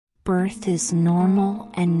Birth is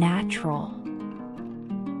normal and natural.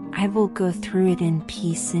 I will go through it in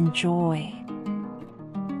peace and joy.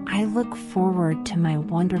 I look forward to my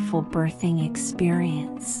wonderful birthing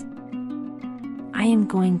experience. I am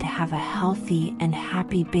going to have a healthy and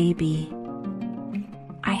happy baby.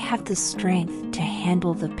 I have the strength to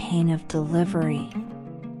handle the pain of delivery.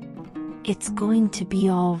 It's going to be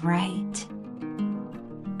all right.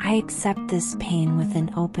 I accept this pain with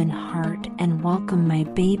an open heart and welcome my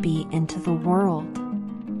baby into the world.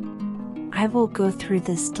 I will go through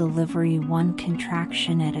this delivery one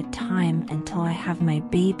contraction at a time until I have my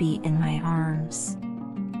baby in my arms.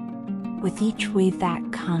 With each wave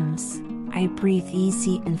that comes, I breathe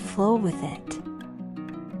easy and flow with it.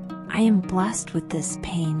 I am blessed with this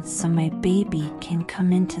pain so my baby can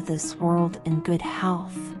come into this world in good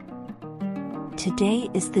health. Today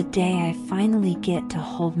is the day I finally get to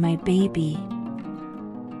hold my baby.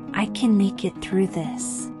 I can make it through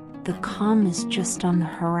this. The calm is just on the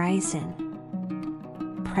horizon.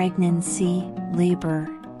 Pregnancy, labor,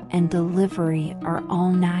 and delivery are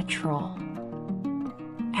all natural.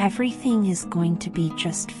 Everything is going to be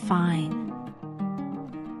just fine.